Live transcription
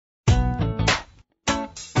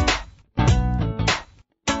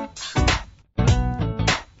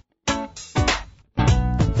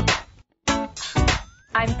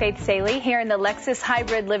I'm Faith Saley here in the Lexus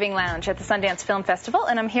Hybrid Living Lounge at the Sundance Film Festival,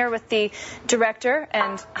 and I'm here with the director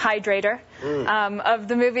and hydrator of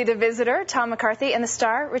the movie The Visitor, Tom McCarthy, and the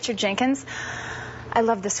star, Richard Jenkins. I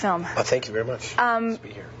love this film. Oh, thank you very much. Nice to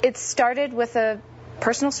be here. It started with a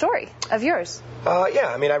personal story of yours.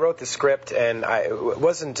 Yeah, I mean, I wrote the script, and it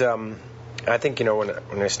wasn't... I think, you know,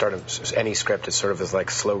 when I start any script, it's sort of as like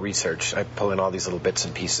slow research. I pull in all these little bits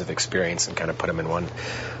and pieces of experience and kind of put them in one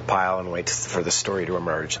pile and wait for the story to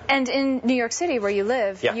emerge. And in New York City, where you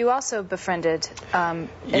live, you also befriended an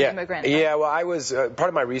immigrant. Right? Yeah, well, I was part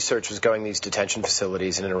of my research was going to these detention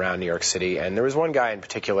facilities in and around New York City, and there was one guy in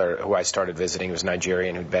particular who I started visiting who was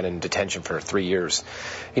Nigerian, who'd been in detention for 3 years.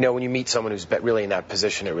 You know, when you meet someone who's really in that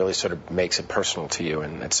position, it really sort of makes it personal to you,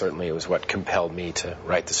 and that certainly was what compelled me to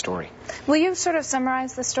write the story. Will you sort of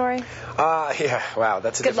summarize the story? Yeah, wow,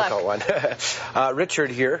 that's a difficult one. Richard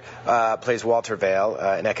here plays Walter Vale,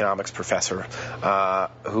 an economics professor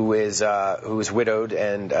who is widowed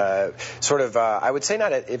and sort of, I would say,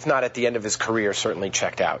 if not at the end of his career, certainly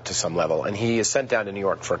checked out to some level. And he is sent down to New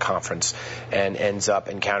York for a conference and ends up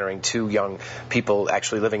encountering two young people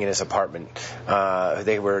actually living in his apartment.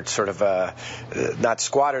 They were sort of not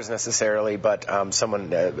squatters necessarily, but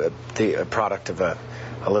the product of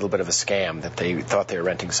a little bit of a scam that they thought they were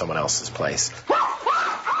renting someone else's place.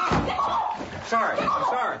 Sorry, I'm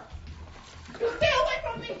sorry. You stay away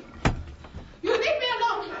from me. You leave me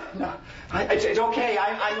alone. No, it's okay.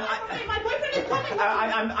 My boyfriend is coming.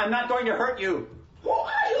 I'm not going to hurt you. Who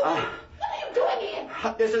are you? What are you doing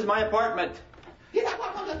here? This is my apartment. This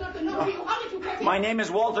apartment does not belong to you. How did you get here? My name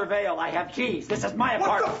is Walter Vale. I have keys. This is my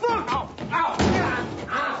apartment. What the fuck?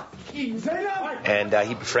 Ow! And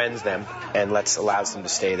he befriends them and allows them to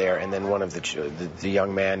stay there. And then one of the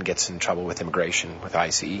young man gets in trouble with immigration, with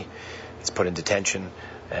ICE. He's put in detention,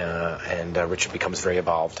 and Richard becomes very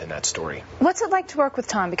involved in that story. What's it like to work with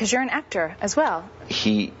Tom? Because you're an actor as well.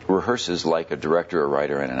 He rehearses like a director, a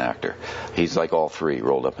writer, and an actor. He's like all three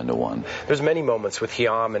rolled up into one. There's many moments with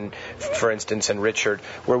Hiam and, for instance, and Richard,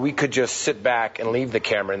 where we could just sit back and leave the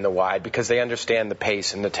camera in the wide because they understand the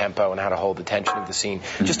pace and the tempo and how to hold the tension of the scene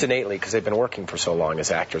just innately because they've been working for so long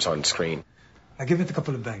as actors on screen. I give it a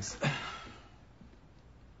couple of bangs.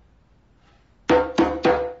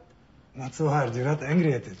 Not so hard. You're not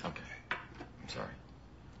angry at it. Okay. I'm sorry.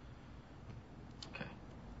 Okay.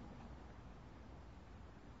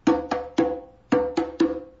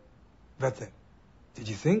 That's it. Did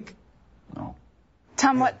you think? No.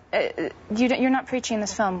 Tom, you're not preaching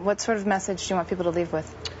this film. What sort of message do you want people to leave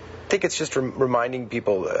with? I think it's just reminding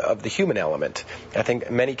people of the human element. I think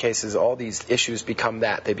in many cases all these issues become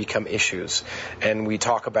that. They become issues. And we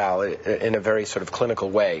talk about it in a very sort of clinical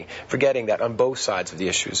way, forgetting that on both sides of the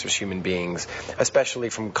issues there's human beings, especially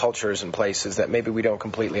from cultures and places that maybe we don't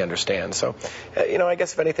completely understand. So, you know, I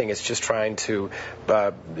guess if anything, it's just trying to,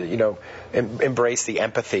 embrace the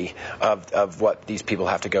empathy of what these people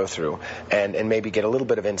have to go through and maybe get a little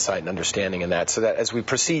bit of insight and understanding in that so that as we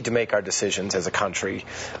proceed to make our decisions as a country,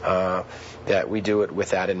 that we do it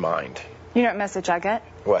with that in mind. You know what message I get?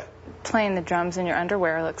 What? Playing the drums in your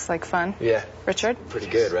underwear looks like fun. Yeah. Richard? Pretty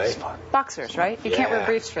good, right? Boxers, right? You can't wear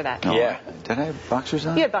briefs for that. No. Yeah. Did I have boxers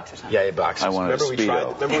on? You had boxers on. Yeah, you had boxers. I wanted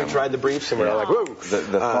remember we tried the briefs and we were like, whoa.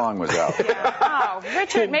 The thong was out. Oh,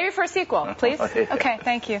 Richard, maybe for a sequel, please? Okay,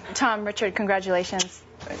 thank you. Tom, Richard, congratulations.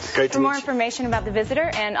 Thanks. Great to For meet more you. information about The Visitor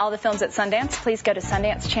and all the films at Sundance, please go to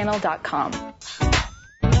SundanceChannel.com.